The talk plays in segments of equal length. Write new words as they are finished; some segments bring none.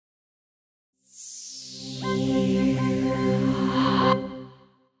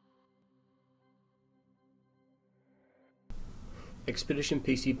Xpedition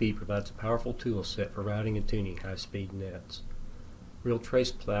PCB provides a powerful tool set for routing and tuning high-speed nets. Real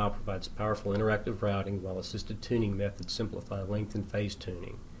Trace Plow provides powerful interactive routing, while assisted tuning methods simplify length and phase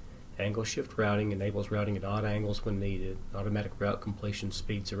tuning. Angle shift routing enables routing at odd angles when needed. Automatic route completion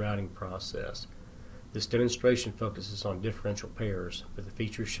speeds the routing process. This demonstration focuses on differential pairs, but the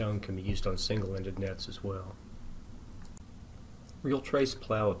features shown can be used on single-ended nets as well. Real Trace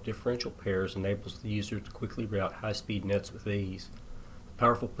Plow with differential pairs enables the user to quickly route high-speed nets with ease. The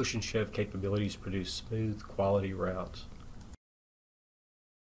powerful push and shove capabilities produce smooth, quality routes.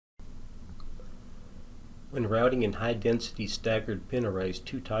 When routing in high-density staggered pin arrays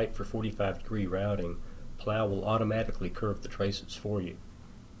too tight for 45-degree routing, Plow will automatically curve the traces for you.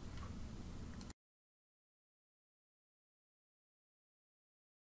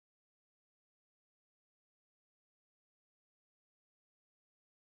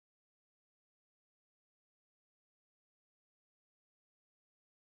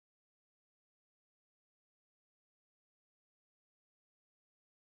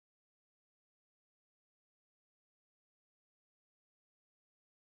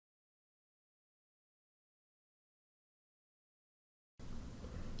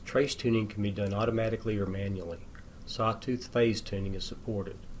 Trace tuning can be done automatically or manually. Sawtooth phase tuning is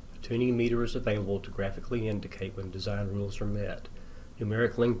supported. A tuning meter is available to graphically indicate when design rules are met.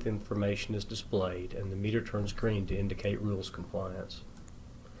 Numeric length information is displayed, and the meter turns green to indicate rules compliance.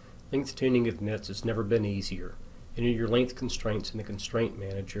 Length tuning of nets has never been easier. Enter your length constraints in the Constraint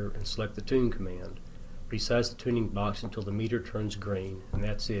Manager and select the Tune command. Resize the tuning box until the meter turns green, and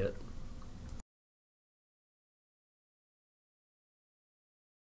that's it.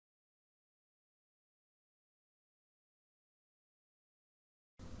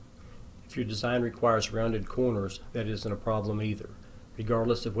 If your design requires rounded corners, that isn't a problem either.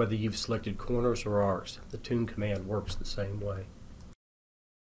 Regardless of whether you've selected corners or arcs, the Tune command works the same way.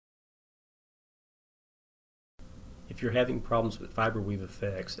 If you're having problems with fiber weave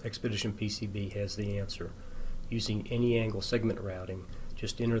effects, Xpedition PCB has the answer. Using any angle segment routing,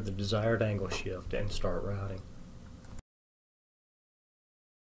 just enter the desired angle shift and start routing.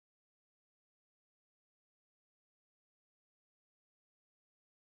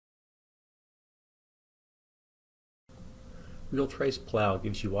 Real Trace Plow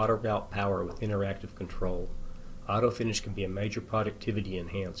gives you auto route power with interactive control. Auto finish can be a major productivity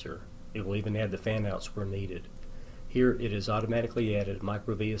enhancer. It will even add the fanouts where needed. Here it is automatically added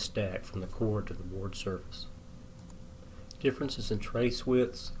micro via stack from the core to the board surface. Differences in trace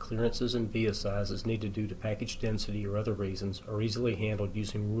widths, clearances, and via sizes needed due to package density or other reasons are easily handled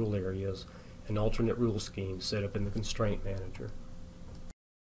using rule areas and alternate rule schemes set up in the Constraint Manager.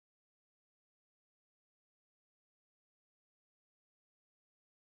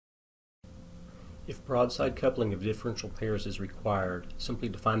 If broadside coupling of differential pairs is required, simply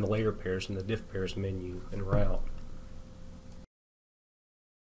define the layer pairs in the Diff Pairs menu and route.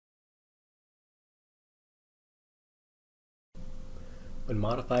 When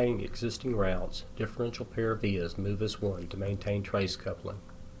modifying existing routes, differential pair vias move as one to maintain trace coupling.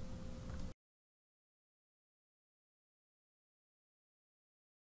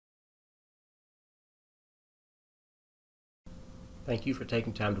 Thank you for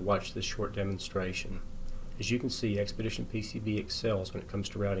taking time to watch this short demonstration. As you can see, Xpedition PCB excels when it comes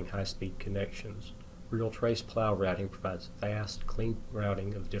to routing high-speed connections. Real Trace Plow routing provides fast, clean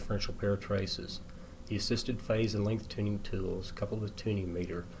routing of differential pair traces. The assisted phase and length tuning tools, coupled with tuning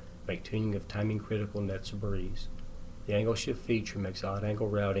meter, make tuning of timing-critical nets a breeze. The angle shift feature makes odd angle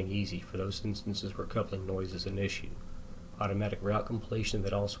routing easy for those instances where coupling noise is an issue. Automatic route completion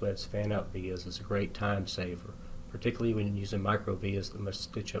that also adds fan-out vias is a great time saver, particularly when using micro vias that must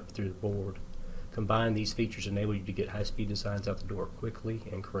stitch up through the board. Combined, these features enable you to get high-speed designs out the door quickly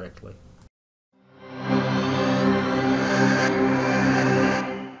and correctly.